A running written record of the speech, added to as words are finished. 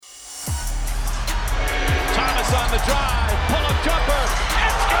on the drive, pull-up jumper,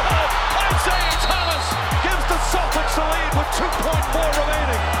 it's good! Isaiah Thomas gives the Celtics the lead with 2.4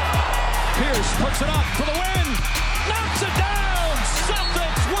 remaining. Pierce puts it up for the win, knocks it down,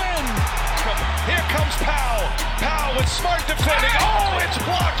 Celtics win! Here comes Powell, Powell with Smart defending, oh, it's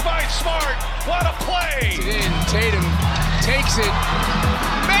blocked by Smart, what a play! Tatum takes it,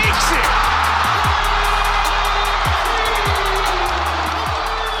 makes it!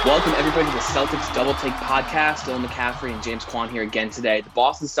 Welcome, everybody, to the Celtics Double Take podcast. Dylan McCaffrey and James Quan here again today. The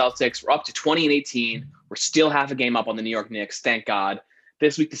Boston Celtics, we're up to 20-18. We're still half a game up on the New York Knicks, thank God.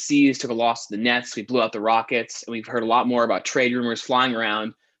 This week, the C's took a loss to the Nets. We blew out the Rockets, and we've heard a lot more about trade rumors flying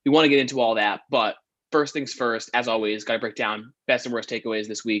around. We want to get into all that, but first things first, as always, got to break down best and worst takeaways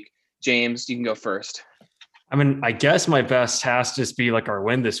this week. James, you can go first. I mean, I guess my best has to just be like our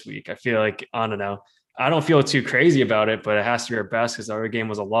win this week. I feel like, I don't know. I don't feel too crazy about it, but it has to be our best because the other game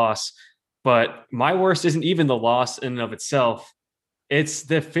was a loss. But my worst isn't even the loss in and of itself. It's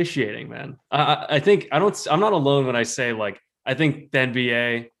the officiating, man. I think I'm not alone when I say, like, I think the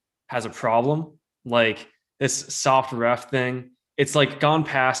NBA has a problem. Like, this soft ref thing, it's like gone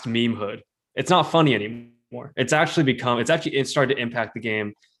past memehood. It's not funny anymore. It's actually started to impact the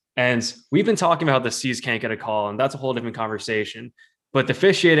game. And we've been talking about how the C's can't get a call, and that's a whole different conversation. But the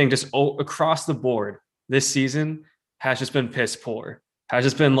officiating just across the board this season has just been piss poor, has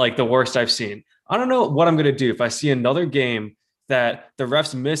just been like the worst I've seen. I don't know what I'm going to do if I see another game that the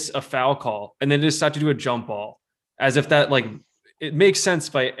refs miss a foul call and then decide to do a jump ball, as if that, like, it makes sense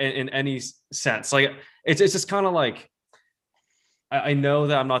in any sense. Like, it's just kind of like, I know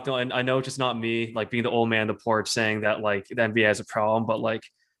that I'm not the only, I know it's just not me, like, being the old man on the porch saying that, like, the NBA has a problem, but, like,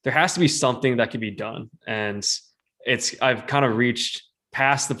 there has to be something that can be done. And I've kind of reached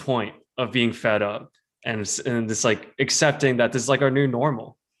past the point of being fed up and just like accepting that this is like our new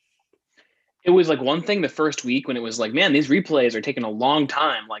normal. It was like one thing the first week when it was like, man, these replays are taking a long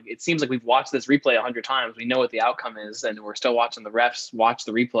time. Like, it seems like we've watched this replay 100 times. We know what the outcome is, and we're still watching the refs watch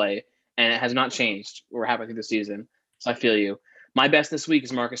the replay, and it has not changed. We're halfway through the season. So I feel you. My best this week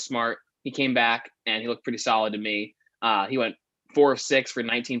is Marcus Smart. He came back and he looked pretty solid to me. He went 4 of 6 for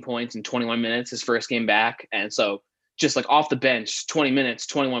 19 points in 21 minutes, his first game back. And so just like off the bench, 20 minutes,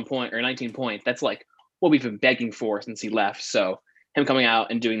 19 points. That's like what we've been begging for since he left. So him coming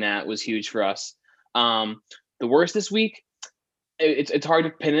out and doing that was huge for us. The worst this week, it's hard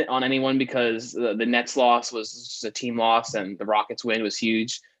to pin it on anyone because the Nets loss was just a team loss and the Rockets win was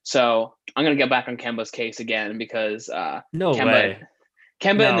huge. So I'm going to get back on Kemba's case again because no way.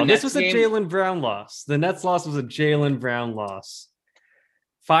 Kemba in the Nets this was game, a Jaylen Brown loss. The Nets loss was a Jaylen Brown loss.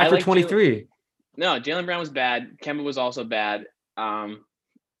 5 for 23. No, Jaylen Brown was bad. Kemba was also bad. And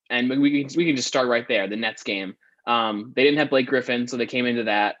we can just start right there. The Nets game. They didn't have Blake Griffin, so they came into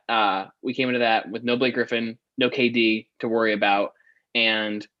that. We came into that with no Blake Griffin, no KD to worry about.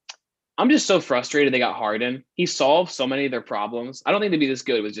 And I'm just so frustrated they got Harden. He solved so many of their problems. I don't think they'd be this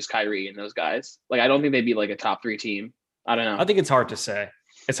good with just Kyrie and those guys. Like, I don't think they'd be like a top 3 team. I don't know. I think it's hard to say.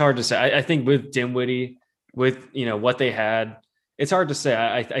 I think with Dinwiddie, with, you know, what they had, it's hard to say.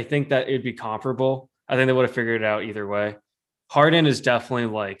 I think that it'd be comparable. I think they would have figured it out either way. Harden is definitely,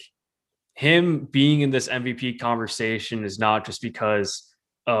 like, him being in this MVP conversation is not just because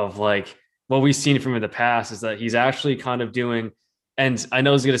of, like, what we've seen from him in the past, is that he's actually kind of doing, and I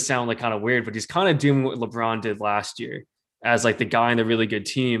know it's going to sound like kind of weird, but he's kind of doing what LeBron did last year as, like, the guy in the really good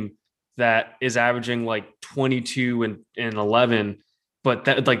team that is averaging like 22 and 11, but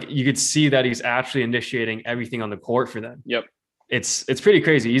that, like, you could see that he's actually initiating everything on the court for them. Yep. It's pretty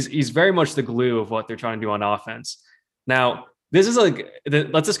crazy. He's very much the glue of what they're trying to do on offense. Now, this is like,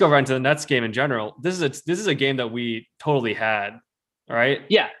 let's just go right into the Nets game in general. This is a game that we totally had. All right.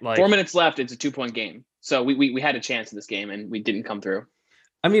 Yeah. Like, 4 minutes left. It's a 2-point game. So we had a chance in this game and we didn't come through.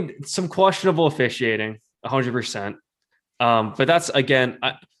 I mean, some questionable officiating, 100%. But that's, again,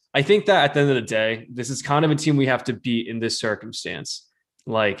 I think that at the end of the day, this is kind of a team we have to beat in this circumstance.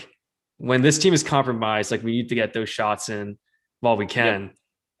 Like, when this team is compromised, like, we need to get those shots in while we can. Yep.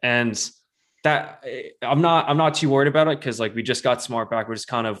 And that I'm not too worried about it because, like, we just got Smart back.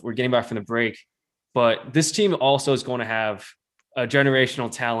 We're getting back from the break. But this team also is going to have a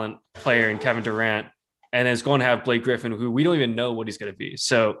generational talent player in Kevin Durant, and is going to have Blake Griffin, who we don't even know what he's going to be.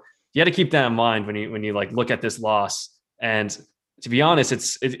 So you got to keep that in mind when you like look at this loss. And to be honest,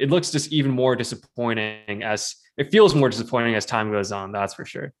 it looks just even more disappointing as it feels more disappointing as time goes on. That's for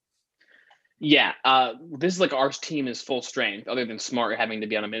sure. Yeah. This is like our team is full strength other than Smart having to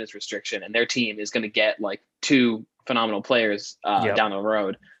be on a minutes restriction, and their team is going to get like 2 phenomenal players down the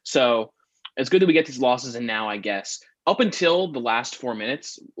road. So it's good that we get these losses in now, I guess. up until the last 4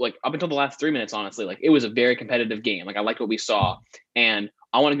 minutes, like up until the last 3 minutes, honestly, like it was a very competitive game. Like I liked what we saw. And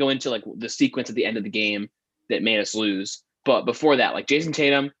I want to go into like the sequence at the end of the game that made us lose. But before that, like Jason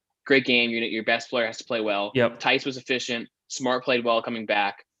Tatum, great game. Your best player has to play well. Yep. Tice was efficient. Smart played well coming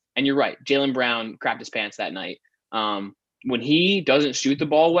back. And you're right. Jaylen Brown crapped his pants that night. When he doesn't shoot the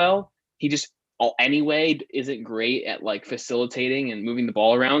ball well, he just anyway isn't great at like facilitating and moving the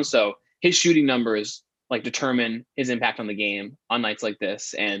ball around. So his shooting numbers like determine his impact on the game on nights like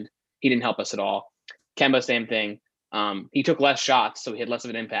this. And he didn't help us at all. Kemba, same thing. He took less shots, so he had less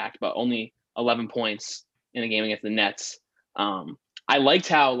of an impact, but only 11 points in the game against the Nets. I liked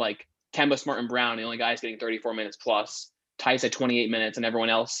how like Kemba, Smart, and Brown, the only guys getting 34 minutes plus. Tice had 28 minutes, and everyone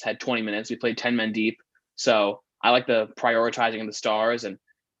else had 20 minutes. We played 10 men deep. So I like the prioritizing of the stars and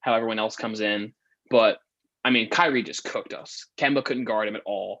how everyone else comes in. But, I mean, Kyrie just cooked us. Kemba couldn't guard him at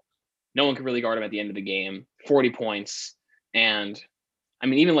all. No one could really guard him at the end of the game. 40 points. And, I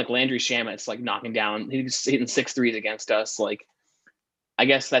mean, even like Landry Shamet's like knocking down. He's hitting 6 threes against us. Like, I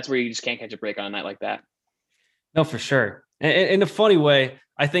guess that's where you just can't catch a break on a night like that. No, for sure. And in a funny way,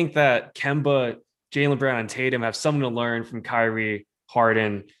 I think that Kemba, Jaylen Brown, and Tatum have something to learn from Kyrie,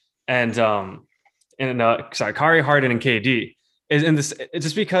 Harden, and Kyrie, Harden, and KD. It's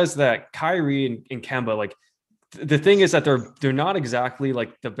just because that Kyrie and Kemba, like the thing is that they're not exactly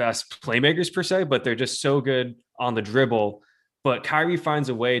like the best playmakers per se, but they're just so good on the dribble. But Kyrie finds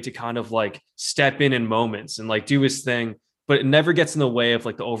a way to kind of like step in moments and like do his thing, but it never gets in the way of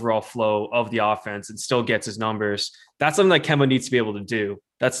like the overall flow of the offense and still gets his numbers. That's something that Kemba needs to be able to do.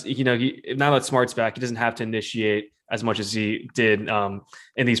 That's, now that Smart's back, he doesn't have to initiate as much as he did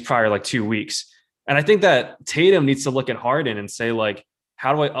in these prior like 2 weeks. And I think that Tatum needs to look at Harden and say, like,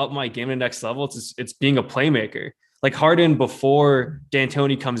 how do I up my game to the next level? It's being a playmaker. Like Harden, before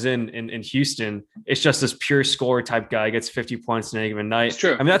D'Antoni comes in Houston, it's just this pure scorer type guy, gets 50 points in any given night. It's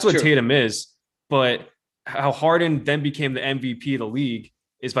true. I mean, that's what Tatum is. But how Harden then became the MVP of the league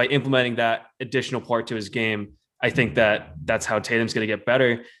is by implementing that additional part to his game. I think that's how Tatum's going to get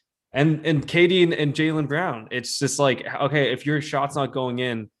better. And KD and Jaylen Brown, it's just like, okay, if your shot's not going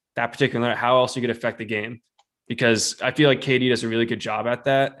in that particular night, how else are you going to affect the game? Because I feel like KD does a really good job at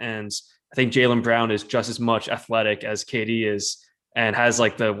that. And I think Jaylen Brown is just as much athletic as KD is and has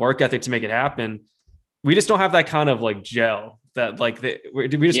like the work ethic to make it happen. We just don't have that kind of like gel that like we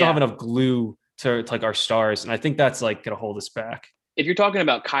just don't have enough glue to like our stars. And I think that's like going to hold us back. If you're talking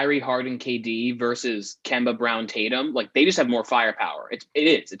about Kyrie, Harden, KD versus Kemba, Brown, Tatum, like they just have more firepower.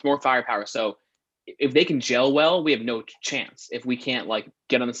 It's more firepower. So if they can gel well, we have no chance. If we can't like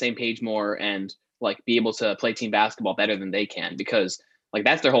get on the same page more and like be able to play team basketball better than they can, because like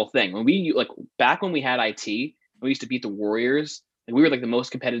that's their whole thing. When we like back when we had IT, we used to beat the Warriors, and we were like the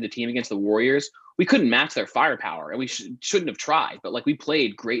most competitive team against the Warriors. We couldn't match their firepower, and we shouldn't have tried. But like we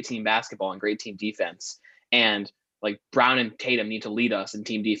played great team basketball and great team defense, and like Brown and Tatum need to lead us in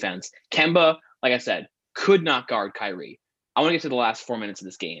team defense. Kemba, like I said, could not guard Kyrie. I want to get to the last 4 minutes of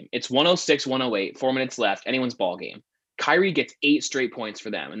this game. It's 106-108, 4 minutes left, anyone's ball game. Kyrie gets 8 straight points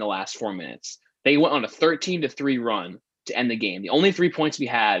for them in the last 4 minutes. They went on a 13-3 run to end the game. The only 3 points we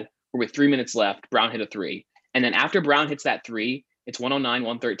had were with 3 minutes left. Brown hit a 3. And then after Brown hits that 3, it's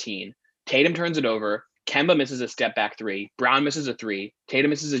 109-113. Tatum turns it over. Kemba misses a step back 3. Brown misses a 3. Tatum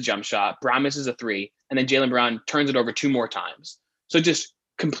misses a jump shot. Brown misses a 3. And then Jaylen Brown turns it over 2 more times. So just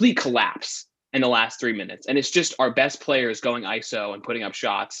complete collapse in the last 3 minutes. And it's just our best players going ISO and putting up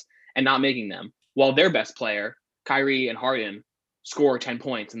shots and not making them, while their best player, Kyrie and Harden, score 10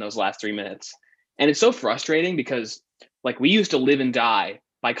 points in those last 3 minutes. And it's so frustrating because like we used to live and die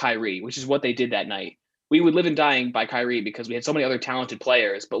by Kyrie, which is what they did that night. We would live and die by Kyrie because we had so many other talented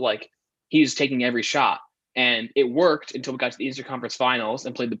players, but like he's taking every shot. And it worked until we got to the Eastern Conference Finals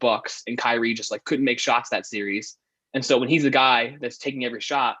and played the Bucks, and Kyrie just like couldn't make shots that series. And so when he's the guy that's taking every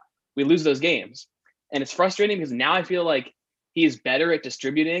shot, we lose those games. And it's frustrating because now I feel like he is better at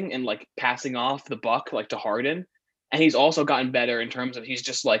distributing and like passing off the buck like to Harden. And he's also gotten better in terms of he's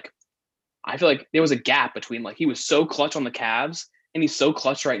just like, I feel like there was a gap between like he was so clutch on the Cavs and he's so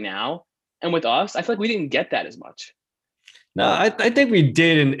clutch right now. And with us, I feel like we didn't get that as much. No, I think we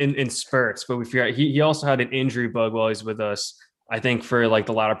did in spurts, but we forgot he also had an injury bug while he's with us. I think for like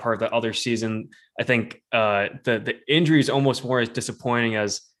the latter part of the other season, I think the injury is almost more as disappointing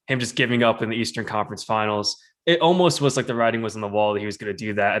as him just giving up in the Eastern Conference Finals. It almost was like the writing was on the wall that he was going to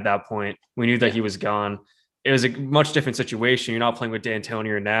do that at that point. We knew that he was gone. It was a much different situation. You're not playing with D'Antoni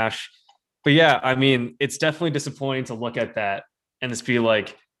or Nash. But yeah, I mean, it's definitely disappointing to look at that and just be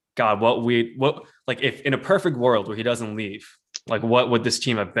like, God, what like if in a perfect world where he doesn't leave, like what would this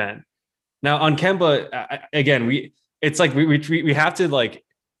team have been? Now on Kemba, again, it's like we have to like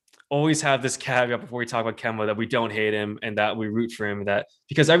always have this caveat before we talk about Kemba that we don't hate him and that we root for him, that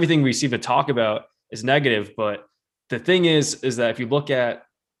because everything we seem to talk about is negative. But the thing is that if you look at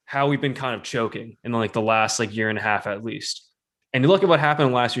how we've been kind of choking in like the last like year and a half at least, and you look at what happened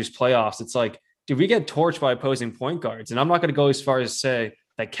in last year's playoffs, it's like, did we get torched by opposing point guards? And I'm not going to go as far as say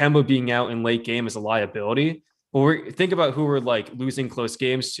that Kemba being out in late game is a liability, but think about who we're like losing close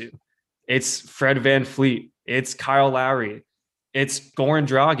games to. It's Fred VanVleet. It's Kyle Lowry. It's Goran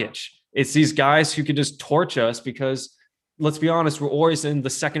Dragic. It's these guys who can just torch us because, let's be honest, we're always in the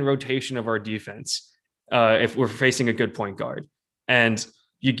second rotation of our defense if we're facing a good point guard. And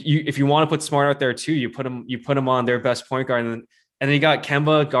you if you want to put Smart out there too, you put him on their best point guard, and then you got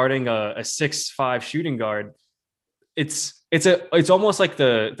Kemba guarding a 6'5" shooting guard. It's almost like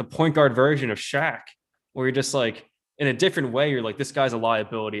the point guard version of Shaq, where you're just like, in a different way, you're like, this guy's a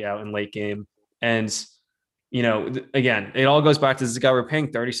liability out in late game. And again, it all goes back to this guy we're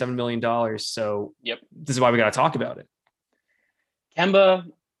paying $37 million. So yep, this is why we got to talk about it. Kemba,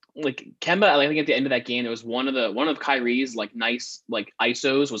 I think at the end of that game, it was one of Kyrie's like nice like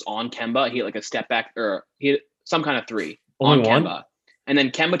ISOs was on Kemba. He had like a step back, or he had some kind of three on Kemba. And then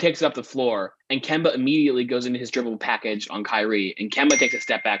Kemba takes it up the floor, and Kemba immediately goes into his dribble package on Kyrie, and Kemba takes a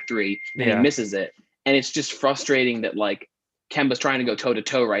step back three, and he misses it. And it's just frustrating that like Kemba's trying to go toe to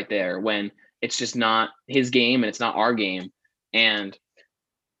toe right there when it's just not his game and it's not our game. And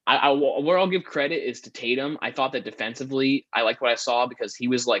where I'll give credit is to Tatum. I thought that defensively, I liked what I saw because he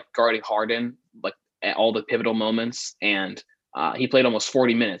was like guarding Harden like at all the pivotal moments, and he played almost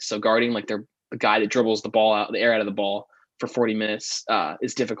 40 minutes. So guarding like the guy that dribbles the ball out, the air out of the ball for 40 minutes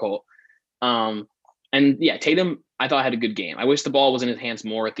is difficult. And yeah, Tatum, I thought had a good game. I wish the ball was in his hands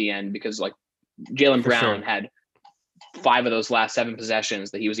more at the end because like Jaylen Brown had 5 of those last 7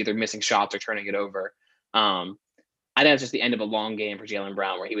 possessions that he was either missing shots or turning it over. I think it's just the end of a long game for Jaylen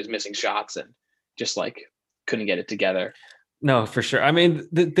Brown where he was missing shots and just like couldn't get it together. No, for sure. I mean,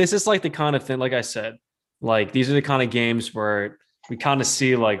 this is like the kind of thing, like I said, like these are the kind of games where we kind of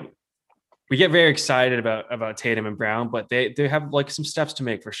see like we get very excited about Tatum and Brown, but they have like some steps to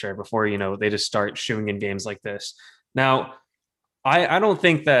make for sure before, they just start shooing in games like this. Now, I don't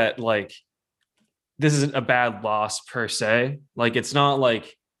think that like this is a bad loss per se. Like, it's not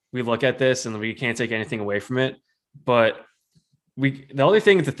like we look at this and we can't take anything away from it. But the only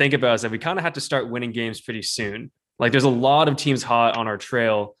thing to think about is that we kind of have to start winning games pretty soon. Like, there's a lot of teams hot on our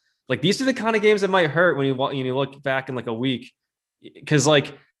trail. Like, these are the kind of games that might hurt when you look back in like a week, because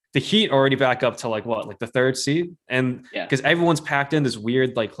like the Heat already back up to like what, like the 3rd seed, and because everyone's packed in this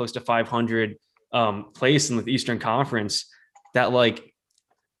weird like close to 500 place in the Eastern Conference that like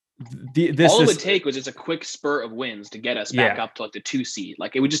this all it would take was just a quick spurt of wins to get us back up to like the 2 seed.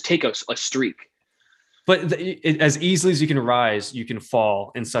 Like, it would just take a streak. But as easily as you can rise, you can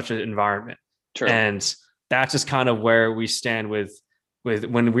fall in such an environment. True. And that's just kind of where we stand with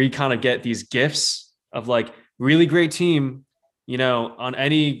when we kind of get these gifts of like really great team, on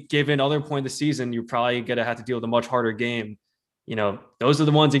any given other point of the season, you're probably going to have to deal with a much harder game. Those are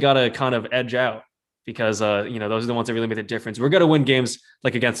the ones you got to kind of edge out because, those are the ones that really make the difference. We're going to win games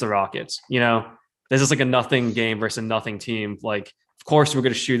like against the Rockets. This is like a nothing game versus a nothing team. Like, of course, we're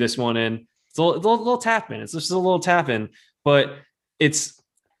going to shoot this one in. It's a little tap in. It's just a little tap in, but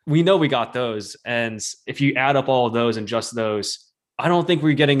we know we got those. And if you add up all of those and just those, I don't think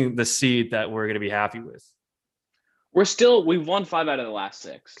we're getting the seed that we're going to be happy with. We've won 5 out of the last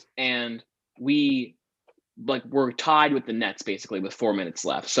 6, and we're tied with the Nets basically with 4 minutes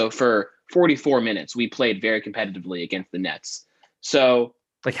left. So for 44 minutes, we played very competitively against the Nets. So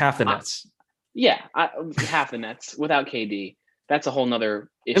like half the Nets. Half the Nets without KD. That's a whole nother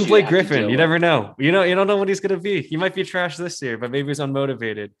issue. And Blake Griffin, you never know. You don't know what he's going to be. He might be trash this year, but maybe he's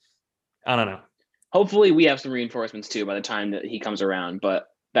unmotivated. I don't know. Hopefully we have some reinforcements too by the time that he comes around, but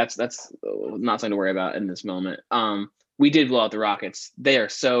that's not something to worry about in this moment. We did blow out the Rockets. They are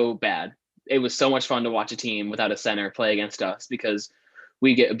so bad. It was so much fun to watch a team without a center play against us because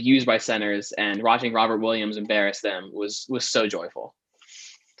we get abused by centers, and watching Robert Williams embarrass them was so joyful.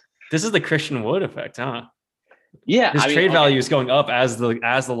 This is the Christian Wood effect, huh? Yeah, his trade value is going up as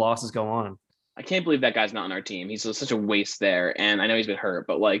the losses go on. I can't believe that guy's not on our team. He's such a waste there, and I know he's been hurt,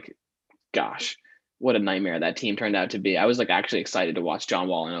 but like, gosh, what a nightmare that team turned out to be. I was like actually excited to watch John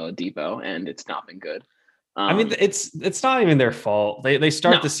Wall and Oladipo, and it's not been good. I mean, it's not even their fault. They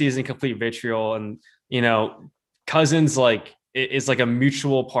start the season complete vitriol, and Cousins like is like a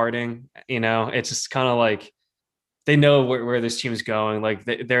mutual parting. It's just kind of like they know where this team's going. Like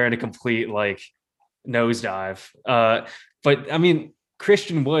they're in a complete like nosedive. But I mean,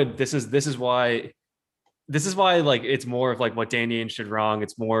 Christian Wood, this is why this is why like it's more of like what Danny Ainge did wrong.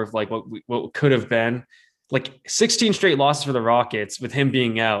 It's more of like what could have been. Like 16 straight losses for the Rockets with him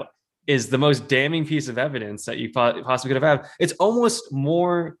being out is the most damning piece of evidence that you possibly could have had. It's almost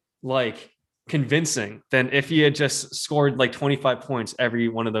more like convincing than if he had just scored like 25 points every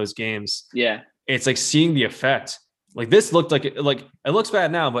one of those games. Yeah. It's like seeing the effect. Like this looked like it looks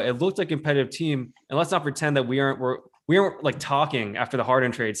bad now, but it looked like a competitive team. And let's not pretend that we aren't like talking after the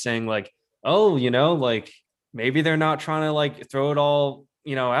Harden trade saying like, oh, like maybe they're not trying to like throw it all,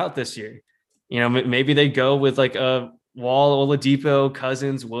 out this year. Maybe they go with like a Wall, Oladipo,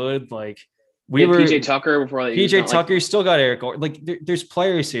 Cousins, Wood. Like we were PJ Tucker before PJ Tucker still got Eric Gordon. Like there's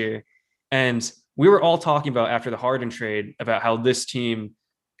players here, and we were all talking about after the Harden trade about how this team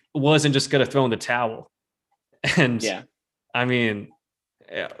wasn't just going to throw in the towel. And yeah, I mean,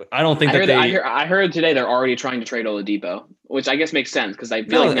 I don't think I heard today they're already trying to trade Oladipo, which I guess makes sense because I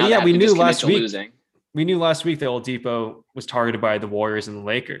feel like now we knew last week. We knew last week that Oladipo was targeted by the Warriors and the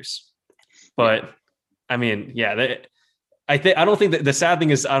Lakers, but I mean, yeah, I don't think that the sad thing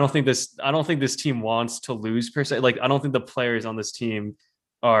is I don't think this team wants to lose per se. Like I don't think the players on this team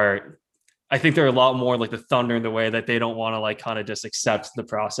are. I think they're a lot more like the Thunder in the way that they don't want to like kind of just accept the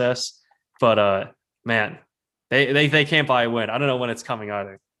process. But man, they can't buy a win. I don't know when it's coming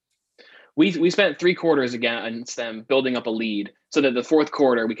either. We spent 3 quarters against them building up a lead so that the fourth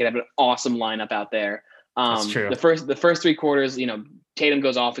quarter we could have an awesome lineup out there. That's true. The first 3 quarters, Tatum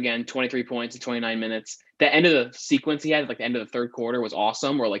goes off again, 23 points in 29 minutes. The end of the sequence he had, like the end of the third quarter, was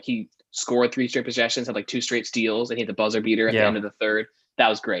awesome. Where like he scored 3 straight possessions, had like 2 straight steals, and he had the buzzer beater at the end of the third. That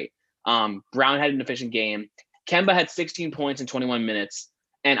was great. Brown had an efficient game. Kemba had 16 points in 21 minutes,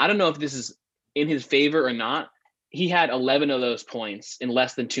 and I don't know if this is in his favor or not. He had 11 of those points in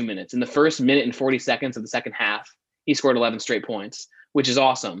less than 2 minutes. In the first minute and 40 seconds of the second half, he scored 11 straight points, which is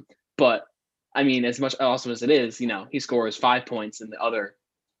awesome. But I mean, as much awesome as it is, he scores 5 points in the other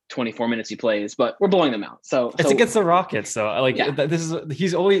 24 minutes he plays, but we're blowing them out. So it's against the Rockets. So like didn't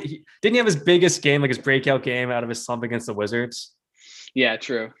he have his biggest game, like his breakout game out of his slump against the Wizards? Yeah,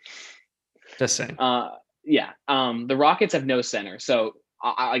 true. Just saying. The Rockets have no center. So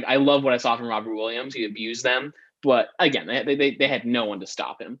I love what I saw from Robert Williams. He abused them. But again, they had no one to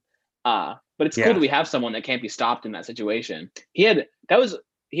stop him. But it's cool that we have someone that can't be stopped in that situation. He had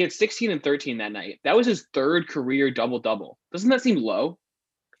 16 and 13 that night. That was his 3rd career double-double. Doesn't that seem low?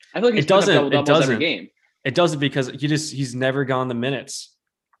 I feel like he's putting up double-doubles every game. It doesn't because he's never gone the minutes.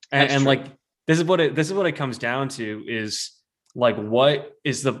 And like this is what it comes down to is like what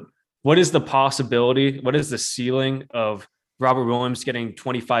is the possibility? What is the ceiling of Robert Williams getting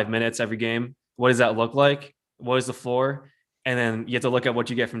 25 minutes every game? What does that look like? What is the floor? And then you have to look at what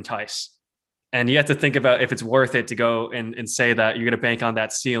you get from Tice. And you have to think about if it's worth it to go and say that you're going to bank on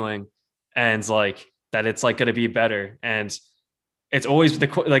that ceiling and like that it's like going to be better. And it's always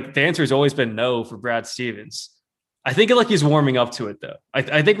the answer has always been no for Brad Stevens. I think like he's warming up to it though.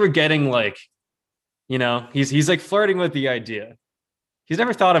 I think we're getting like, he's like flirting with the idea. He's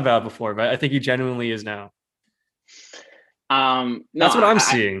never thought about it before, but I think he genuinely is now. That's what I'm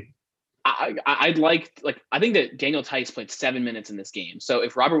seeing. I'd like I think that Daniel Tice played 7 minutes in this game. So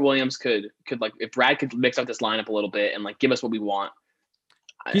if Robert Williams could like if Brad could mix up this lineup a little bit and like give us what we want.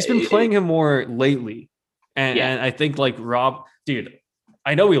 He's been playing him more lately. And I think like Rob, dude,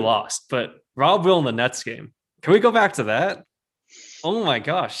 I know we lost, but Rob Will in the Nets game. Can we go back to that? Oh my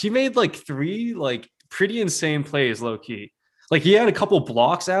gosh. He made like 3 like pretty insane plays low key. Like he had a couple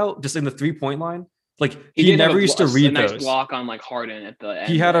blocks out just in the 3-point line. Like he never used to read those. Nice block on like Harden at the end.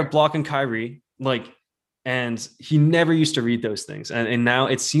 He had a block on Kyrie, and he never used to read those things. And now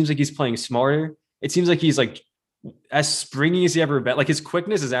it seems like he's playing smarter. It seems like he's like as springy as he ever been. Like his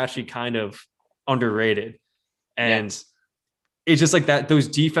quickness is actually kind of underrated. And it's just like that, those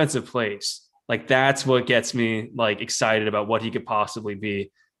defensive plays, like that's what gets me like excited about what he could possibly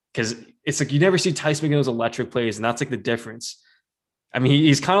be. Cause it's like, you never see Tice making those electric plays. And that's like the difference. I mean,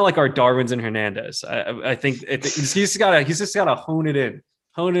 he's kind of like our Darwin's and Hernandez. I think he's just got to hone it in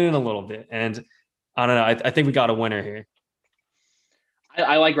a little bit. And I don't know. I think we got a winner here.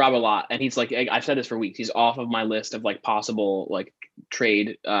 I like Rob a lot. And he's like, I've said this for weeks. He's off of my list of like possible like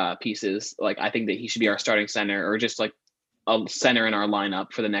trade pieces. Like, I think that he should be our starting center or just like a center in our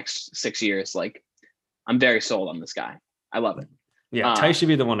lineup for the next 6 years. Like, I'm very sold on this guy. I love it. Yeah. Tice should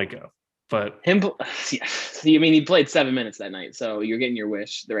be the one to go. But him, yeah. I mean, he played 7 minutes that night, so you're getting your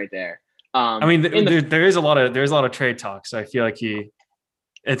wish right there. I mean, there's a lot of trade talk, so I feel like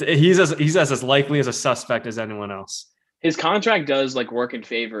he's as likely as a suspect as anyone else. His contract does like work in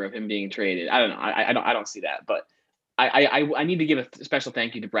favor of him being traded. I don't know. I don't see that, but I need to give a special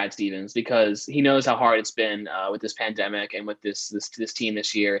thank you to Brad Stevens because he knows how hard it's been with this pandemic and with this team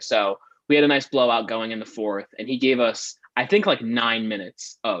this year. So we had a nice blowout going in the fourth, and he gave us, I think, like 9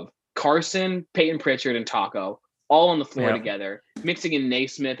 minutes of Carson, Peyton Pritchard, and Taco all on the floor together, mixing in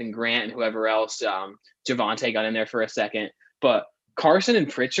Naismith and Grant and whoever else. Javante got in there for a second, but Carson and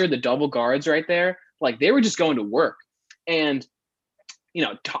Pritchard, the double guards right there, like they were just going to work. And you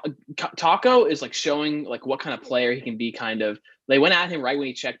know, Taco is like showing like what kind of player he can be. Kind of, they went at him right when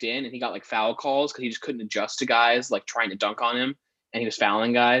he checked in, and he got like foul calls because he just couldn't adjust to guys like trying to dunk on him, and he was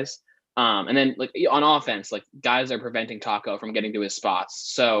fouling guys. And then like on offense, like guys are preventing Taco from getting to his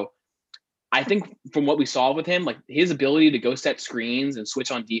spots. So I think from what we saw with him, like his ability to go set screens and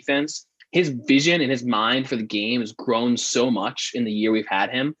switch on defense, his vision and his mind for the game has grown so much in the year we've had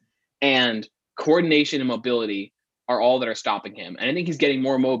him, and coordination and mobility are all that are stopping him. And I think he's getting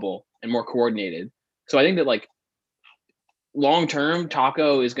more mobile and more coordinated. So I think that like long-term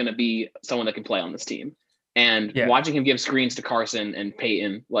Taco is going to be someone that can play on this team. And watching him give screens to Carson and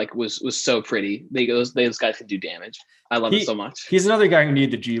Peyton like was so pretty. Those guys can do damage. I love it so much. He's another guy who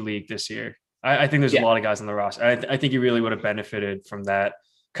needed the G League this year. I think there's a lot of guys on the roster. I think he really would have benefited from that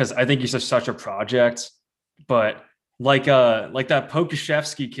because I think he's such a project. But like that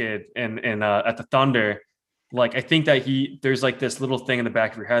Pokashevsky kid in at the Thunder, like, I think that there's like this little thing in the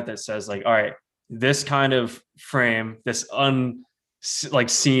back of your head that says like, all right, this kind of frame, this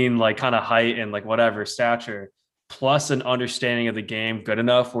seen like kind of height and like whatever stature, plus an understanding of the game good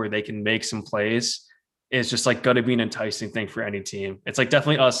enough where they can make some plays is just like going to be an enticing thing for any team. It's like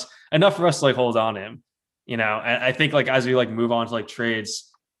definitely enough for us to like hold on to him, you know? And I think like, as we like move on to like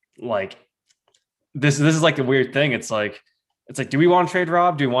trades, like this is like a weird thing. It's like, do we want to trade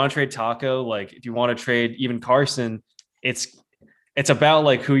Rob? Do we want to trade Taco? Like, do you want to trade even Carson? It's about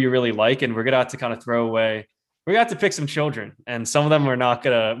like who you really like. And we're going to have to kind of we're going to have to pick some children, and some of them are not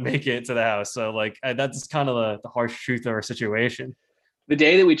going to make it to the house. So like, that's kind of the harsh truth of our situation. The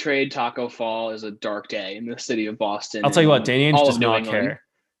day that we trade Taco Fall is a dark day in the city of Boston. I'll tell you what, Danny Ainge does not care.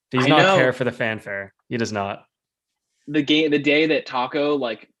 He does not care for the fanfare. He does not. The day that Taco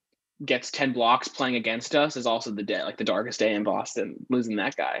like gets 10 blocks playing against us is also the day, like the darkest day in Boston, losing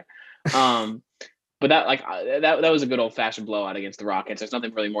that guy. But that was a good old fashioned blowout against the Rockets. There's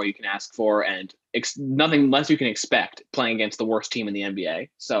nothing really more you can ask for, and nothing less you can expect playing against the worst team in the NBA.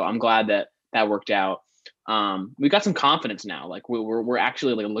 So I'm glad that worked out. We got some confidence now. Like we're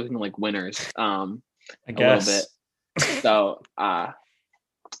actually like looking like winners. I guess. A little bit. So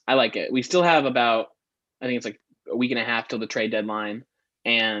I like it. We still have about, I think it's like a week and a half till the trade deadline,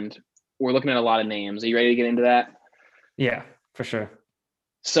 and we're looking at a lot of names. Are you ready to get into that? Yeah, for sure.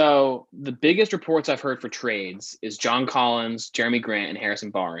 So the biggest reports I've heard for trades is John Collins, Jeremy Grant, and Harrison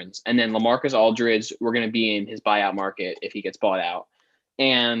Barnes. And then LaMarcus Aldridge, we're going to be in his buyout market if he gets bought out.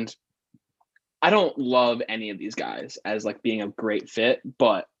 And I don't love any of these guys as like being a great fit,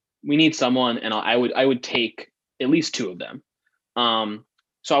 but we need someone, and I would take at least two of them.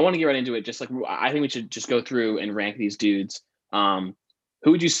 So I want to get right into it. Just like, I think we should just go through and rank these dudes. Who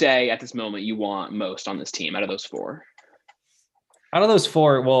would you say at this moment you want most on this team out of those four? Out of those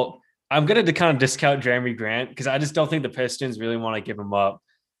four, well, I'm going to kind of discount Jeremy Grant because I just don't think the Pistons really want to give him up.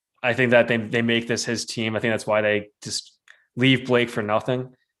 I think that they make this his team. I think that's why they just leave Blake for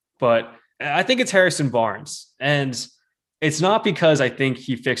nothing. But I think it's Harrison Barnes. And it's not because I think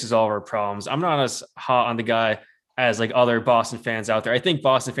he fixes all of our problems. I'm not as hot on the guy as like other Boston fans out there. I think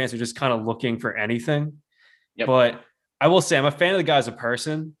Boston fans are just kind of looking for anything. Yep. But I will say I'm a fan of the guy as a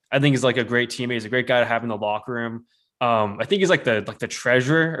person. I think he's like a great teammate. He's a great guy to have in the locker room. I think he's like the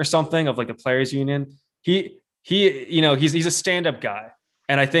treasurer or something of like the players union. He he's a stand-up guy.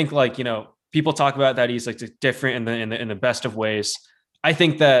 And I think like, people talk about that he's like different in the best of ways. I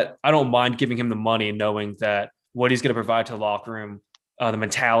think that I don't mind giving him the money, knowing that what he's going to provide to the locker room, the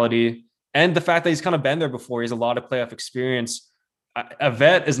mentality, and the fact that he's kind of been there before. He has a lot of playoff experience. A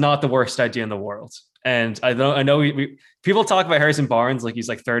vet is not the worst idea in the world. And I know people talk about Harrison Barnes like he's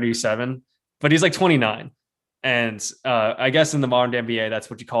like 37, but he's like 29. And I guess in the modern NBA, that's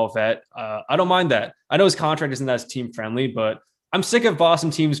what you call a vet. I don't mind that. I know his contract isn't as team friendly, but I'm sick of Boston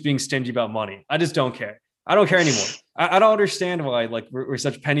teams being stingy about money. I just don't care. I don't care anymore. I don't understand why like we're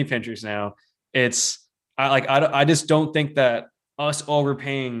such penny pinchers now. I just don't think that us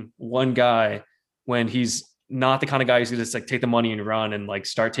overpaying one guy when he's not the kind of guy who's gonna just like take the money and run and like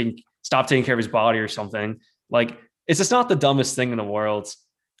stop taking care of his body or something. Like it's just not the dumbest thing in the world.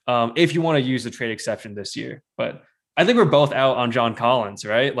 If you want to use the trade exception this year, but I think we're both out on John Collins,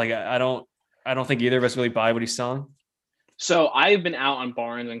 right? Like I don't think either of us really buy what he's selling. So I've been out on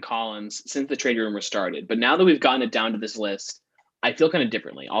Barnes and Collins since the trade rumor started, but now that we've gotten it down to this list, I feel kind of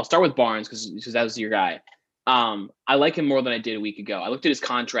differently. I'll start with Barnes because that was your guy. I like him more than I did a week ago. I looked at his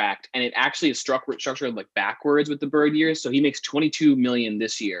contract, and it actually is structured like backwards with the Bird years. So he makes 22 million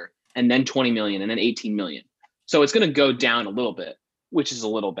this year, and then 20 million, and then 18 million. So it's going to go down a little bit, which is a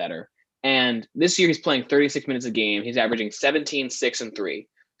little better. And this year he's playing 36 minutes a game. He's averaging 17, 6, and 3.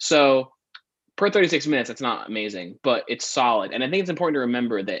 So per 36 minutes, that's not amazing, but it's solid. And I think it's important to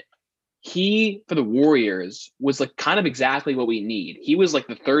remember that he, for the Warriors, was like kind of exactly what we need. He was like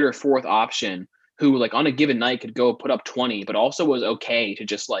the third or fourth option who like on a given night could go put up 20, but also was okay to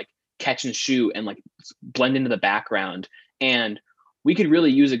just like catch and shoot and like blend into the background. And we could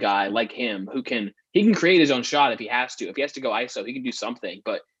really use a guy like him who can create his own shot if he has to. If he has to go ISO, he can do something,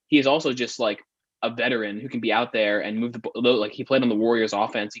 but he is also just like a veteran who can be out there and move the ball. Like he played on the Warriors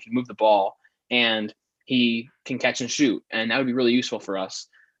offense, he can move the ball and he can catch and shoot. And that would be really useful for us.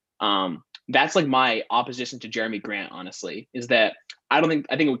 That's like my opposition to Jeremy Grant, honestly, is that I think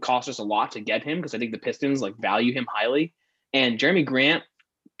it would cost us a lot to get him because I think the Pistons like value him highly. And Jeremy Grant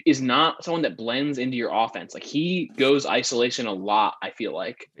is not someone that blends into your offense. Like he goes isolation a lot, I feel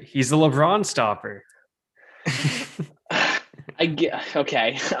like. He's the LeBron stopper. I get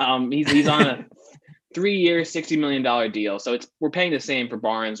okay. He's on a 3-year, $60 million deal. So we're paying the same for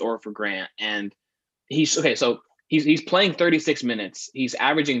Barnes or for Grant. And he's okay. So he's playing 36 minutes. He's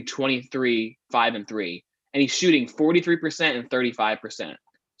averaging 23, 5, and 3, and he's shooting 43% and 35%.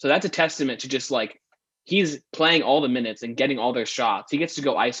 So that's a testament to just like he's playing all the minutes and getting all their shots. He gets to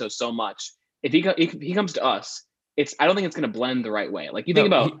go ISO so much. If he comes to us, I don't think it's going to blend the right way. Like you think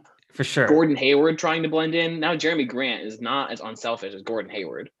about for sure Gordon Hayward trying to blend in. Now Jeremy Grant is not as unselfish as Gordon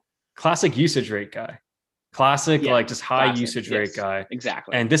Hayward. Classic usage rate guy. Classic, like just high usage rate guy.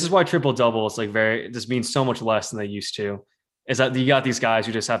 Exactly. And this is why triple double is like this means so much less than they used to. Is that you got these guys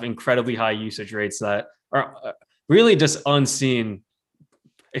who just have incredibly high usage rates that are really just unseen.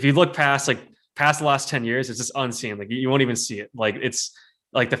 If you look past the last 10 years, it's just unseen. Like you won't even see it. Like it's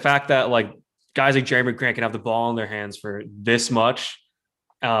like the fact that like guys like Jeremy Grant can have the ball in their hands for this much.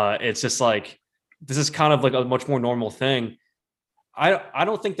 It's just like this is kind of like a much more normal thing. I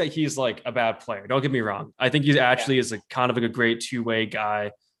don't think that he's like a bad player. Don't get me wrong. I think he actually is a kind of like a great two-way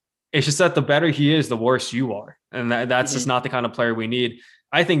guy. It's just that the better he is, the worse you are. And that's just not the kind of player we need.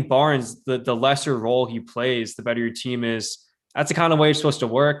 I think Barnes, the lesser role he plays, the better your team is. That's the kind of way it's supposed to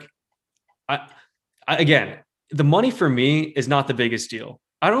work. Again, the money for me is not the biggest deal.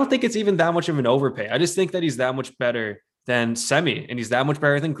 I don't think it's even that much of an overpay. I just think that he's that much better than Semi, and he's that much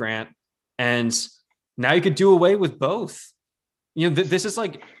better than Grant. And now you could do away with both. You know, this is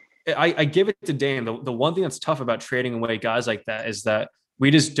like, I give it to Dame. The one thing that's tough about trading away guys like that is that we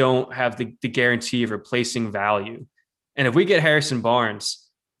just don't have the guarantee of replacing value. And if we get Harrison Barnes,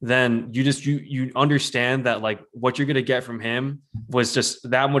 then you understand that like what you're going to get from him was just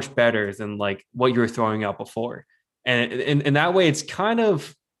that much better than like what you were throwing out before. And in that way, it's kind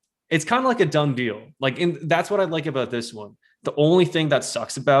of like a done deal. That's what I like about this one. The only thing that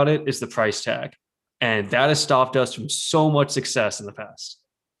sucks about it is the price tag. And that has stopped us from so much success in the past.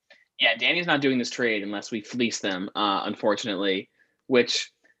 Yeah, Danny's not doing this trade unless we fleece them, unfortunately,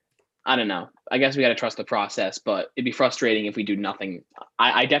 which I don't know. I guess we got to trust the process, but it'd be frustrating if we do nothing.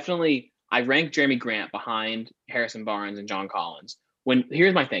 I rank Jeremy Grant behind Harrison Barnes and John Collins.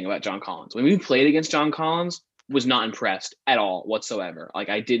 Here's my thing about John Collins. When we played against John Collins, was not impressed at all whatsoever. Like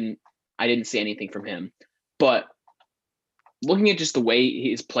I didn't see anything from him. But looking at just the way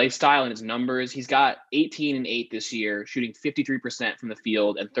his play style and his numbers, he's got 18 and 8 this year, shooting 53% from the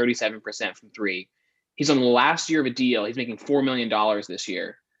field and 37% from 3. He's on the last year of a deal. He's making $4 million this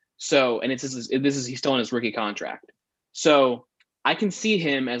year. So, and he's still on his rookie contract. So I can see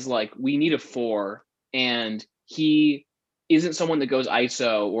him as like, we need a 4, and he isn't someone that goes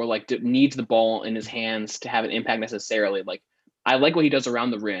ISO or like needs the ball in his hands to have an impact necessarily. Like I like what he does around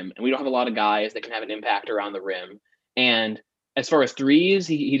the rim, and we don't have a lot of guys that can have an impact around the rim. And as far as threes,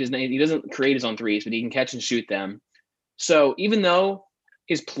 he doesn't create his own threes, but he can catch and shoot them. So even though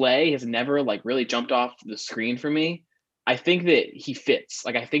his play has never like really jumped off the screen for me, I think that he fits.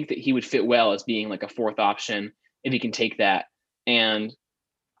 Like I think that he would fit well as being like a 4th option if he can take that. And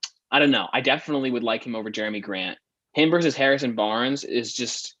I don't know. I definitely would like him over Jeremy Grant. Him versus Harrison Barnes is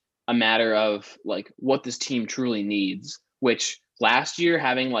just a matter of like what this team truly needs, which last year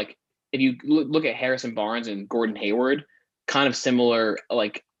having like, if you look at Harrison Barnes and Gordon Hayward, kind of similar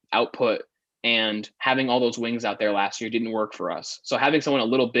like output, and having all those wings out there last year didn't work for us. So having someone a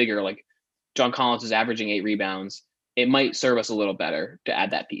little bigger, like John Collins is averaging 8 rebounds, it might serve us a little better to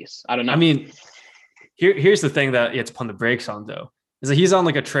add that piece. I don't know. I mean, here's the thing that you have to put the brakes on though, is that he's on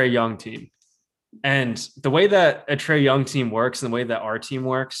like a Trae Young team. And the way that a Trae Young team works and the way that our team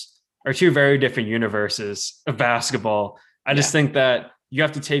works are two very different universes of basketball. I just think that you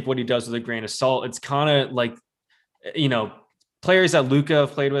have to take what he does with a grain of salt. It's kind of like, players that Luka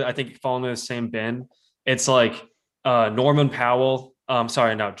played with, I think fall into the same bin. It's like Norman Powell.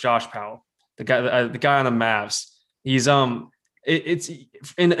 Josh Powell, the guy on the Mavs. He's it's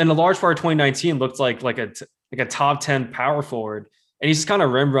in a large part of 2019 looked like a top 10 power forward, and he's just kind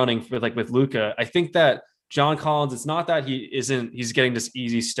of rim running with Luka. I think that John Collins, it's not that he's getting this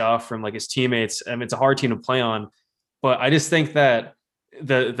easy stuff from like his teammates. I mean, it's a hard team to play on, but I just think that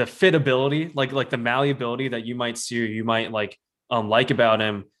the fit ability, like the malleability that you might see or you might like about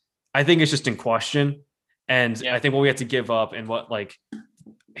him, I think it's just in question. And I think what we have to give up and what like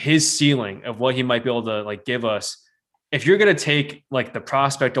his ceiling of what he might be able to like give us, if you're going to take like the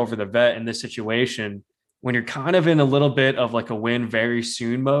prospect over the vet in this situation, when you're kind of in a little bit of like a win very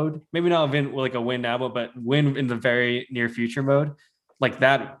soon mode, maybe not like a win now, but win in the very near future mode, like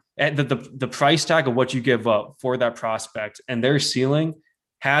that, the price tag of what you give up for that prospect and their ceiling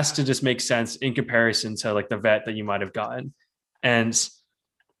has to just make sense in comparison to like the vet that you might have gotten. And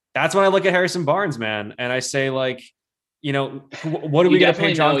that's when I look at Harrison Barnes, man. And I say like, what are we going to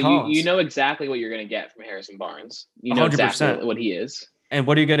pay John Collins? You know exactly what you're going to get from Harrison Barnes. You know 100%. Exactly what he is. And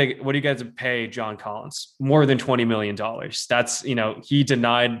what are you guys to pay John Collins? More than $20 million. That's, he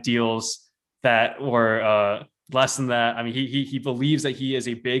denied deals that were less than that. I mean, he believes that he is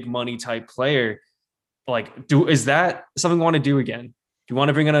a big money type player. Like, is that something we want to do again? Do you want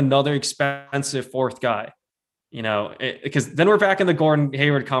to bring in another expensive fourth guy? Because then we're back in the Gordon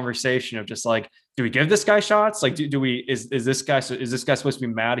Hayward conversation of just like, do we give this guy shots? Like, do we, is this guy supposed to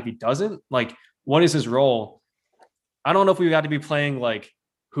be mad if he doesn't? Like, what is his role? I don't know if we got to be playing like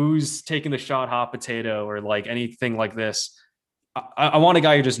who's taking the shot hot potato or like anything like this. I want a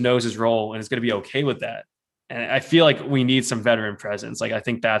guy who just knows his role and is going to be okay with that. And I feel like we need some veteran presence. Like, I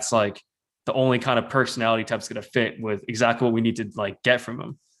think that's like the only kind of personality type that's going to fit with exactly what we need to like get from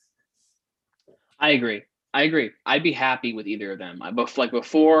him. I agree. I'd be happy with either of them.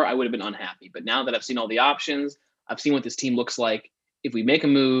 Before, I would have been unhappy. But now that I've seen all the options, I've seen what this team looks like. If we make a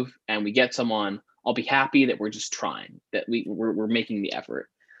move and we get someone, I'll be happy that we're just trying, that we're making the effort.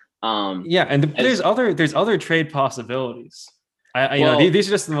 And there's other trade possibilities. These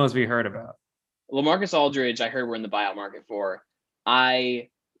are just the ones we heard about. LaMarcus Aldridge, I heard we're in the buyout market for. I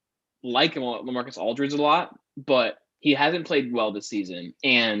like LaMarcus Aldridge a lot, but he hasn't played well this season.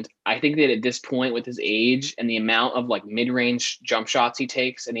 And I think that at this point with his age and the amount of like mid-range jump shots he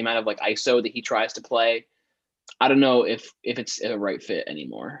takes and the amount of like ISO that he tries to play, I don't know if it's a right fit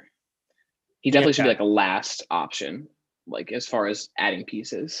anymore. He definitely should be like a last option, like as far as adding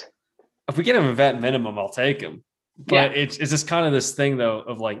pieces. If we get him a vet minimum, I'll take him. But it's just kind of this thing though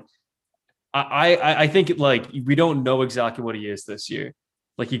of like, I think like we don't know exactly what he is this year.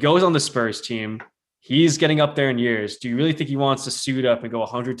 Like he goes on the Spurs team. He's getting up there in years. Do you really think he wants to suit up and go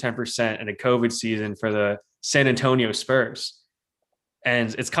 110% in a COVID season for the San Antonio Spurs?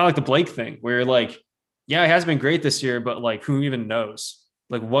 And it's kind of like the Blake thing where you're like, yeah, he has been great this year, but like, who even knows?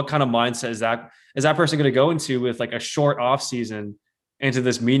 Like, what kind of mindset is that person going to go into with like a short off season into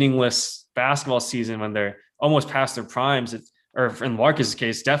this meaningless basketball season when they're almost past their primes, or in Marcus's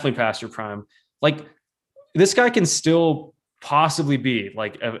case, definitely past your prime. Like this guy can still possibly be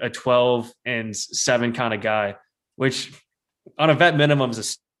like a 12-7 kind of guy, which on a vet minimum is a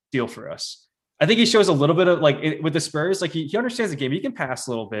steal for us. I think he shows a little bit of like with the Spurs, like he understands the game. He can pass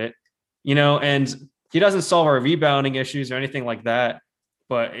a little bit, and he doesn't solve our rebounding issues or anything like that.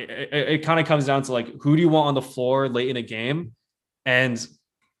 But it kind of comes down to like, who do you want on the floor late in a game? And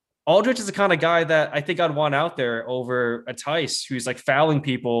Aldridge is the kind of guy that I think I'd want out there over a Tice who's like fouling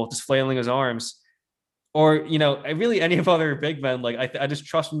people, just flailing his arms. Or, really any of other big men. Like I just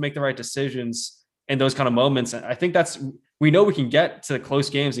trust him to make the right decisions in those kind of moments. And I think we know we can get to close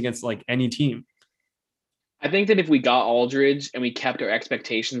games against like any team. I think that if we got Aldridge and we kept our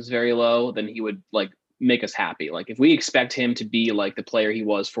expectations very low, then he would like make us happy. Like if we expect him to be like the player he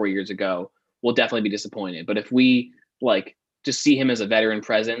was 4 years ago, we'll definitely be disappointed. But if we like just see him as a veteran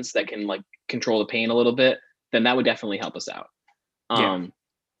presence that can like control the paint a little bit, then that would definitely help us out.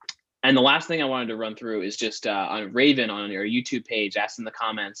 And the last thing I wanted to run through is just on Raven on your YouTube page, asked in the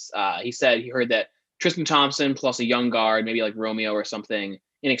comments, he said he heard that Tristan Thompson plus a young guard, maybe like Romeo or something,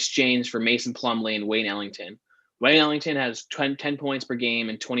 in exchange for Mason Plumlee and Wayne Ellington. Wayne Ellington has 10 points per game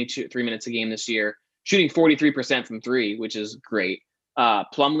and 3 minutes a game this year, shooting 43% from three, which is great.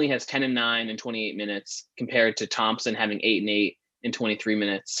 Plumlee has 10 and 9 in 28 minutes compared to Thompson having 8 and 8 in 23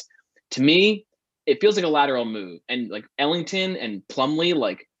 minutes. To me, it feels like a lateral move. And like Ellington and Plumlee,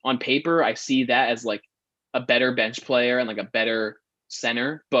 like on paper, I see that as like a better bench player and like a better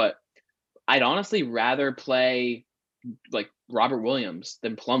center. But I'd honestly rather play like Robert Williams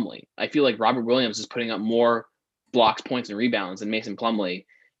than Plumlee. I feel like Robert Williams is putting up more blocks, points, and rebounds than Mason Plumlee.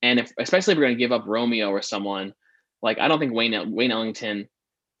 And especially if we're going to give up Romeo or someone, like I don't think Wayne Ellington.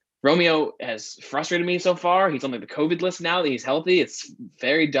 Romeo has frustrated me so far. He's on like the COVID list now that he's healthy. It's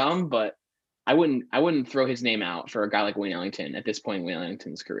very dumb, but I wouldn't throw his name out for a guy like Wayne Ellington at this point in Wayne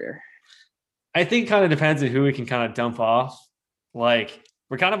Ellington's career. I think kind of depends on who we can kind of dump off. Like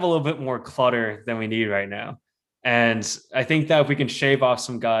we're kind of a little bit more clutter than we need right now. And I think that if we can shave off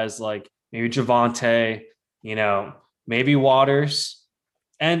some guys like maybe Javonte, maybe Waters.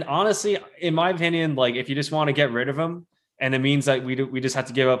 And honestly, in my opinion, like if you just want to get rid of him and it means that we just have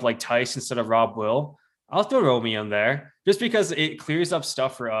to give up like Tice instead of Rob Will, I'll throw Romeo in there just because it clears up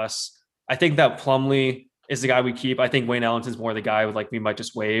stuff for us. I think that Plumlee is the guy we keep. I think Wayne Ellington's more the guy we might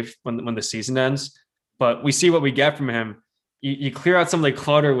just waive when the season ends. But we see what we get from him. You clear out some of the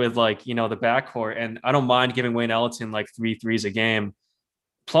clutter with the backcourt, and I don't mind giving Wayne Ellington like 3 threes a game.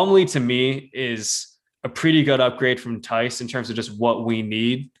 Plumlee to me is a pretty good upgrade from Tice in terms of just what we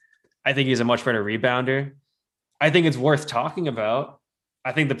need. I think he's a much better rebounder. I think it's worth talking about.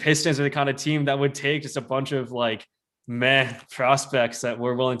 I think the Pistons are the kind of team that would take just a bunch of like meh prospects that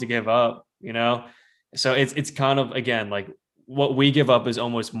we're willing to give up, So it's kind of, again, like what we give up is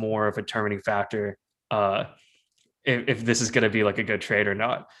almost more of a determining factor if this is going to be like a good trade or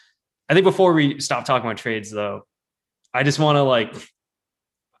not. I think before we stop talking about trades though, I just want to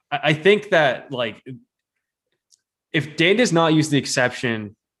I think that like if Dane does not use the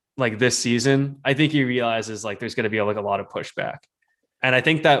exception like this season, I think he realizes like there's going to be like a lot of pushback. And I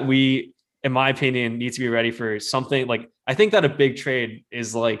think that we, in my opinion, need to be ready for something like, I think that a big trade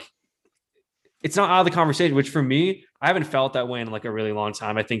is like, it's not out of the conversation, which for me, I haven't felt that way in like a really long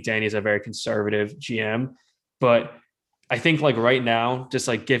time. I think Danny is a very conservative GM, but I think like right now, just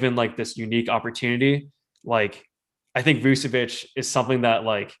like given like this unique opportunity, like I think Vucevic is something that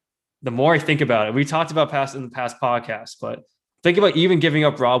like, the more I think about it, we talked about in the past podcasts, but think about even giving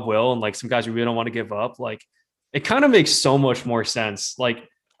up Rob Will and like some guys we really don't want to give up. Like it kind of makes so much more sense. Like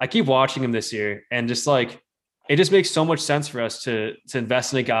I keep watching him this year and just like, it just makes so much sense for us to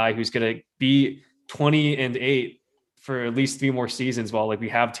invest in a guy who's going to be 20-8 for at least 3 more seasons while like we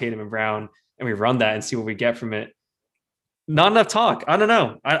have Tatum and Brown and we run that and see what we get from it. Not enough talk. I don't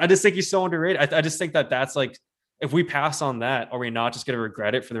know. I just think he's so underrated. I just think that that's like, if we pass on that, are we not just going to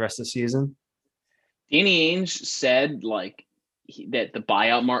regret it for the rest of the season? Danny Ainge said like that the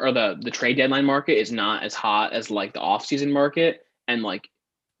buyout market or the trade deadline market is not as hot as like the offseason market. And like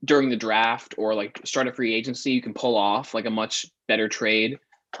during the draft or like start a free agency, you can pull off like a much better trade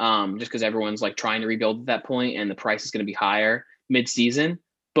just because everyone's like trying to rebuild at that point and the price is going to be higher mid-season.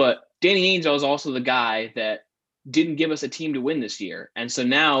 But Danny Ainge was also the guy that didn't give us a team to win this year. And so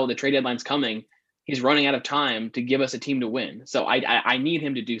now the trade deadline's coming. He's running out of time to give us a team to win. So I need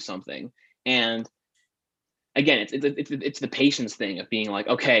him to do something. And again, it's the patience thing of being like,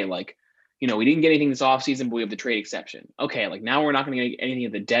 okay, like, we didn't get anything this offseason, but we have the trade exception. Okay, like now we're not going to get anything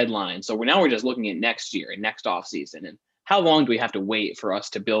at the deadline. So we're just looking at next year and next offseason. And how long do we have to wait for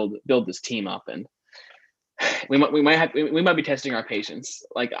us to build this team up? And we might be testing our patience.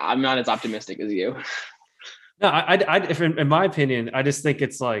 Like I'm not as optimistic as you. No, if in my opinion, I just think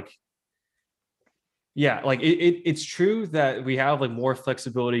it's like, yeah, like it's true that we have like more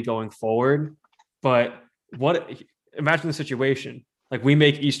flexibility going forward, but imagine the situation, like we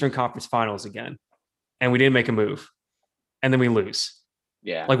make Eastern Conference Finals again and we didn't make a move and then we lose.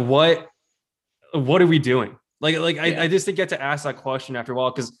 Yeah. Like what are we doing? I just get to ask that question after a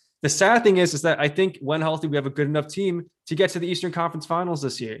while. Cause the sad thing is that I think when healthy, we have a good enough team to get to the Eastern Conference Finals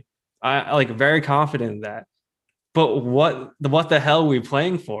this year. I like very confident in that. But what the hell are we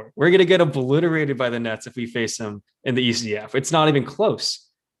playing for? We're going to get obliterated by the Nets if we face them in the ECF. It's not even close.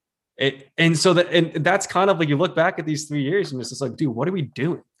 And that's kind of like you look back at these 3 years and it's just like, dude, what are we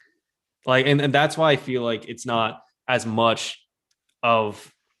doing? Like, and that's why I feel like it's not as much of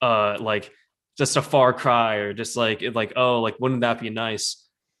like just a far cry or just like, oh, like, wouldn't that be nice?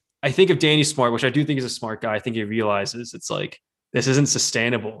 I think if Danny's smart, which I do think he's a smart guy, I think he realizes it's like, this isn't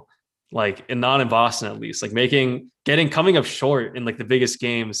sustainable. Like, and not in Boston, at least, like coming up short in like the biggest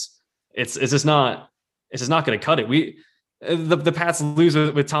games. It's just not going to cut it. The Pats lose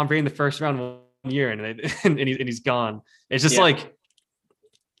with Tom Brady in the first round 1 year and he's gone. It's just like,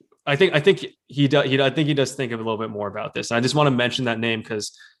 I think he does think a little bit more about this. And I just want to mention that name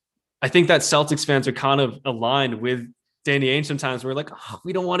because I think that Celtics fans are kind of aligned with Danny Ainge sometimes we're like, oh,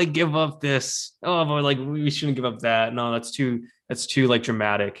 we don't want to give up this. Oh, but like we shouldn't give up that. No, that's too like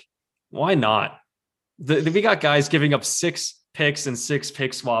dramatic. Why not? We got guys giving up 6 picks and 6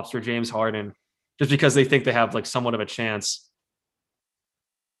 pick swaps for James Harden just because they think they have like somewhat of a chance.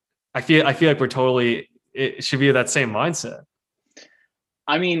 I feel like it should be that same mindset.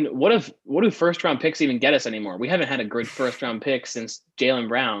 I mean, what do first round picks even get us anymore? We haven't had a good first round pick since Jaylen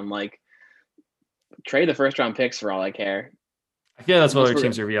Brown. Like, trade the first round picks for all I care. I feel that's what other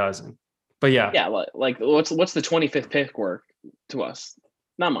teams are realizing. But yeah, like what's the 25th pick work to us?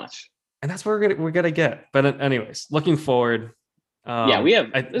 Not much. And that's what we're gonna get. But anyways, looking forward.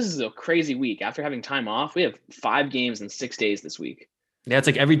 This is a crazy week. After having time off, we have 5 games in 6 days this week. Yeah, it's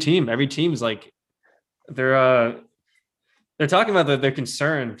like every team's like they're talking about that they're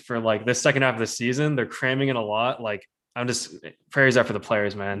concerned for like the second half of the season. They're cramming in a lot. Like I'm just prayers out for the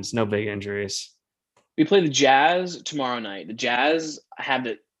players, man. It's no big injuries. We play the Jazz tomorrow night. The Jazz have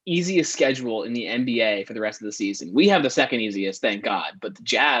the easiest schedule in the NBA for the rest of the season. We have the second easiest, thank God. But the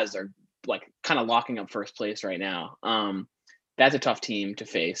Jazz are like kind of locking up first place right now. That's a tough team to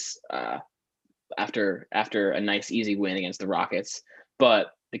face after a nice easy win against the Rockets.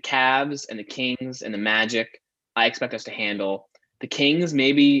 But the Cavs and the Kings and the Magic, I expect us to handle. The Kings,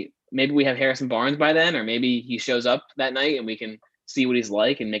 maybe we have Harrison Barnes by then, or maybe he shows up that night and we can see what he's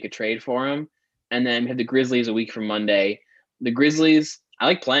like and make a trade for him. And then we have the Grizzlies a week from Monday. The Grizzlies, I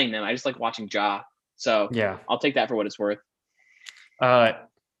like playing them. I just like watching Ja. So yeah, I'll take that for what it's worth.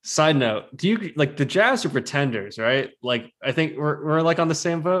 Side note, do you like the Jazz are pretenders, right? Like I think we're like on the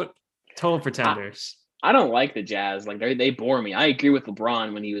same boat. Total pretenders. I don't like the Jazz. Like they bore me. I agree with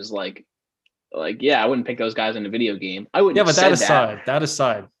LeBron when he was like, yeah, I wouldn't pick those guys in a video game. I wouldn't. Yeah, but that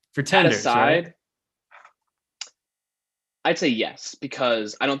aside, pretenders. Right? I'd say yes,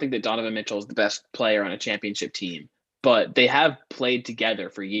 because I don't think that Donovan Mitchell is the best player on a championship team, but they have played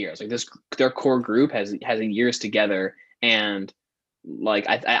together for years. Like their core group has years together, and like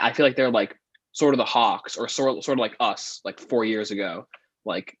I feel like they're like sort of the Hawks or sort of like us like 4 years ago.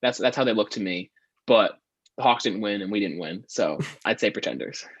 Like that's how they look to me. But the Hawks didn't win and we didn't win, so I'd say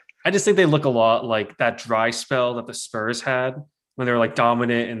pretenders. I just think they look a lot like that dry spell that the Spurs had when they were like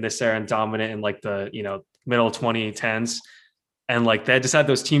dominant in this era and dominant in like the middle 2010s, and like they just had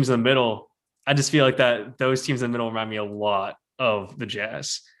those teams in the middle. I just feel like that those teams in the middle remind me a lot of the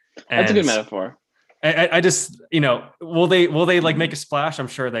Jazz. And that's a good metaphor. I just will they like make a splash? I'm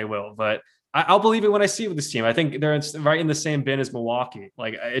sure they will, but I'll believe it when I see it with this team. I think they're right in the same bin as Milwaukee.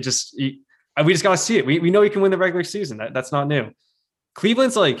 Like we just got to see it. We know you can win the regular season. That's not new.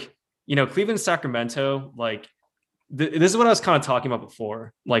 Cleveland's like, Cleveland, Sacramento, like this is what I was kind of talking about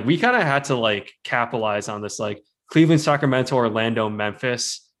before. Like we kind of had to like capitalize on this, like Cleveland, Sacramento, Orlando,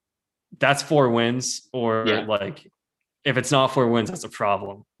 Memphis. That's 4 wins, or like if it's not 4 wins, that's a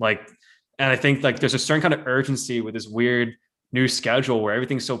problem. Like, and I think like there's a certain kind of urgency with this weird new schedule where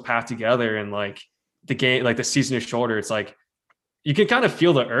everything's so packed together and like the game, like the season is shorter. It's like, you can kind of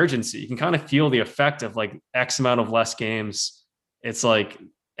feel the urgency. You can kind of feel the effect of like X amount of less games. It's like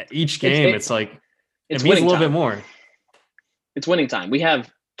each game, it's like, it means a little bit more. It's winning time. We have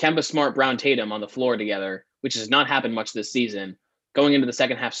Kemba Smart, Brown Tatum on the floor together, which has not happened much this season. Going into the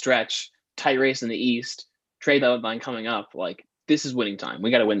second half stretch, tight race in the East, trade deadline coming up. Like this is winning time.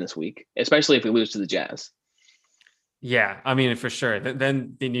 We got to win this week, especially if we lose to the Jazz. Yeah, I mean, for sure.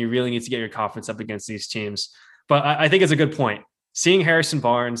 Then you really need to get your confidence up against these teams. But I think it's a good point. Seeing Harrison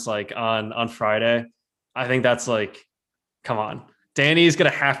Barnes like on Friday, I think that's like, come on, Danny's gonna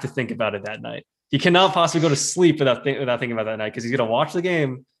have to think about it that night. He cannot possibly go to sleep without thinking about that night because he's gonna watch the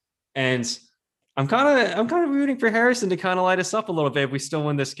game. And I'm kind of rooting for Harrison to kind of light us up a little bit if we still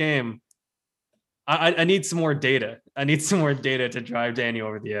win this game. I need some more data. I need some more data to drive Danny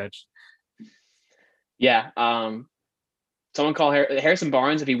over the edge. Yeah. Someone call Harrison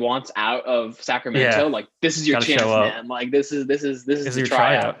Barnes if he wants out of Sacramento. Yeah. Like this is your chance, man. Like this is the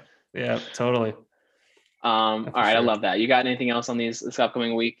tryout. Yeah, totally. All right, sure. I love that. You got anything else on this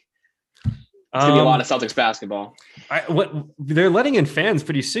upcoming week? It's gonna be a lot of Celtics basketball. They're letting in fans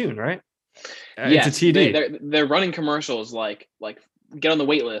pretty soon, right? Yes, it's a TD. They're running commercials like get on the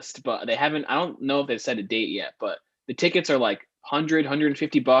wait list, but they haven't. I don't know if they've set a date yet, but the tickets are like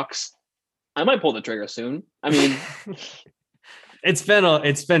 $100-$150. I might pull the trigger soon. I mean, it's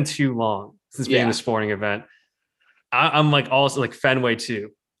been too long since being a sporting event. I'm like also like Fenway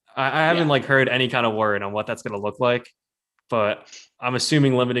too. I haven't like heard any kind of word on what that's going to look like, but I'm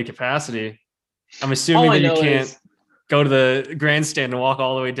assuming limited capacity. I'm assuming that you can't go to the grandstand and walk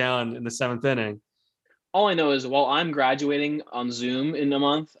all the way down in the 7th inning. All I know is while I'm graduating on Zoom in a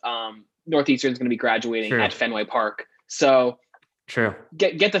month, Northeastern's going to be graduating at Fenway Park. So True.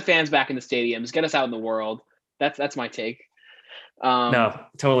 Get the fans back in the stadiums. Get us out in the world. That's my take. No,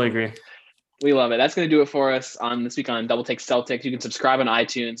 totally agree. We love it. That's going to do it for us on this week on Double Take Celtics. You can subscribe on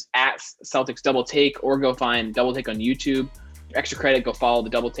iTunes at Celtics Double Take, or go find Double Take on YouTube. For extra credit, go follow the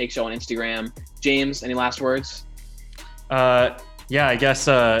Double Take Show on Instagram. James, any last words? Yeah, I guess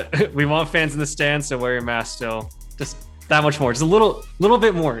we want fans in the stands, so wear your mask still. Just that much more. Just a little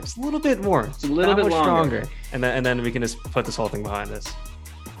bit more. Just a little bit more. Just a little bit stronger. And then we can just put this whole thing behind us.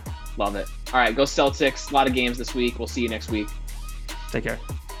 Love it. All right, go Celtics. A lot of games this week. We'll see you next week. Take care.